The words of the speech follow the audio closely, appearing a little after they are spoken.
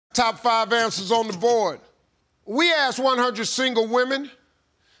Top 5 answers on the board. We asked 100 single women,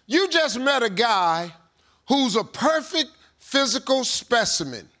 you just met a guy who's a perfect physical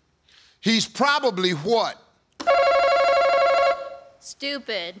specimen. He's probably what?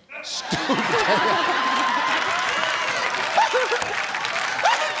 Stupid. Stupid.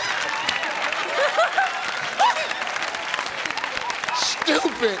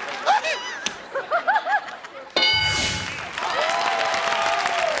 Stupid.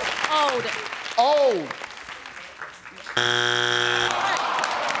 Old. Old.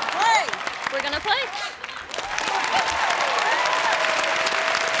 Play. We're gonna play.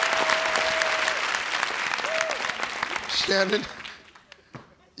 Shannon,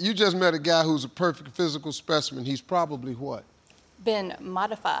 you just met a guy who's a perfect physical specimen. He's probably what? Been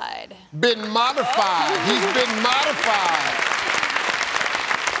modified. Been modified. Oh. He's been modified.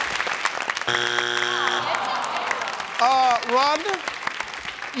 Rhonda,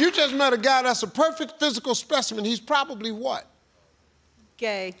 you just met a guy that's a perfect physical specimen. He's probably what?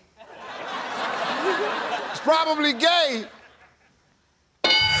 Gay. He's probably gay.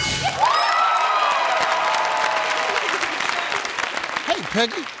 Hey,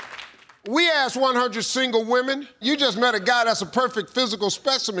 Peggy. We asked 100 single women. You just met a guy that's a perfect physical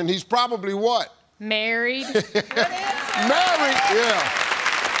specimen. He's probably what? Married. Married, yeah.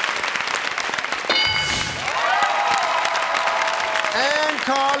 And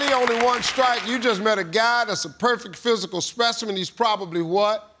Carly, only one strike. You just met a guy that's a perfect physical specimen. He's probably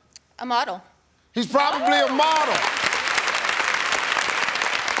what? A model. He's probably a model.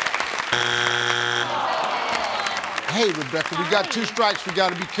 Hey, Rebecca, we got 2 strikes. We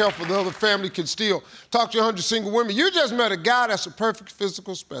got to be careful. The other family can steal. Talk to 100 single women. You just met a guy that's a perfect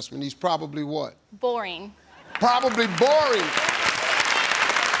physical specimen. He's probably what? Boring. Probably boring.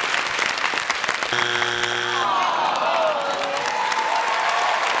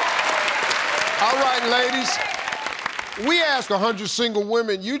 All right, ladies. We asked 100 single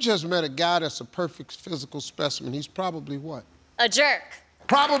women, you just met a guy that's a perfect physical specimen. He's probably what? A jerk.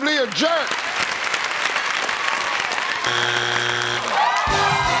 Probably a jerk.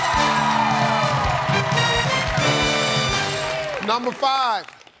 Number 5.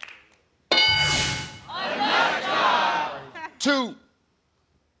 Two.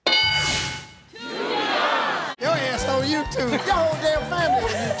 Your ass on YouTube. Your whole damn family on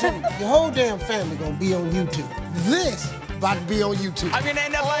YouTube. Your whole damn family gonna be on YouTube. This about to be on YouTube. I'm gonna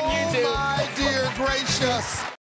end up on YouTube. Oh, my dear gracious.